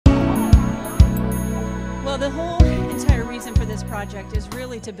the whole entire reason for this project is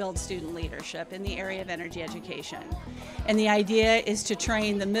really to build student leadership in the area of energy education. And the idea is to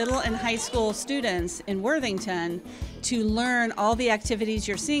train the middle and high school students in Worthington to learn all the activities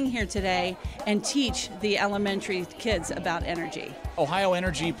you're seeing here today and teach the elementary kids about energy. Ohio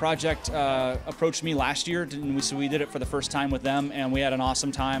Energy Project approached me last year, so we did it for the first time with them, and we had an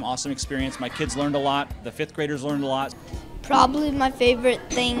awesome time, awesome experience. My kids learned a lot, the fifth graders learned a lot. Probably my favorite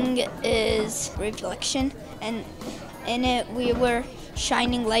thing is reflection, and in it we were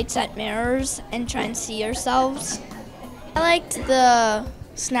shining lights at mirrors and trying to see ourselves. I liked the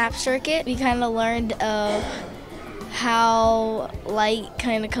snap circuit. We kind of learned of how light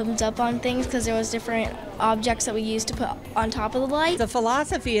kind of comes up on things because there was different objects that we used to put on top of the light. The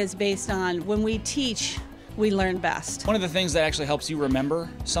philosophy is based on when we teach, we learn best. One of the things that actually helps you remember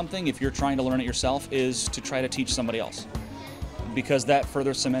something if you're trying to learn it yourself is to try to teach somebody else, because that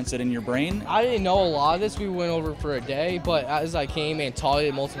further cements it in your brain. I didn't know a lot of this. We went over for a day, but as I came and taught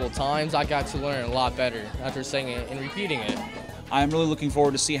it multiple times, I got to learn a lot better after saying it and repeating it. I'm really looking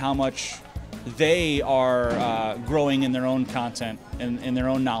forward to see how much they are growing in their own content and in their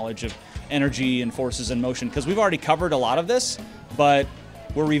own knowledge of energy and forces in motion, because we've already covered a lot of this, but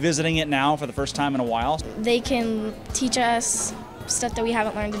we're revisiting it now for the first time in a while. They can teach us stuff that we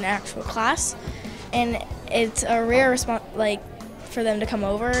haven't learned in actual class, and it's a rare response, for them to come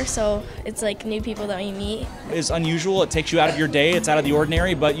over, so it's like new people that we meet. It's unusual, it takes you out of your day, it's out of the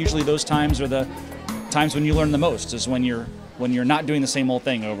ordinary, but usually those times are the times when you learn the most, is when you're not doing the same old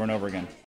thing over and over again.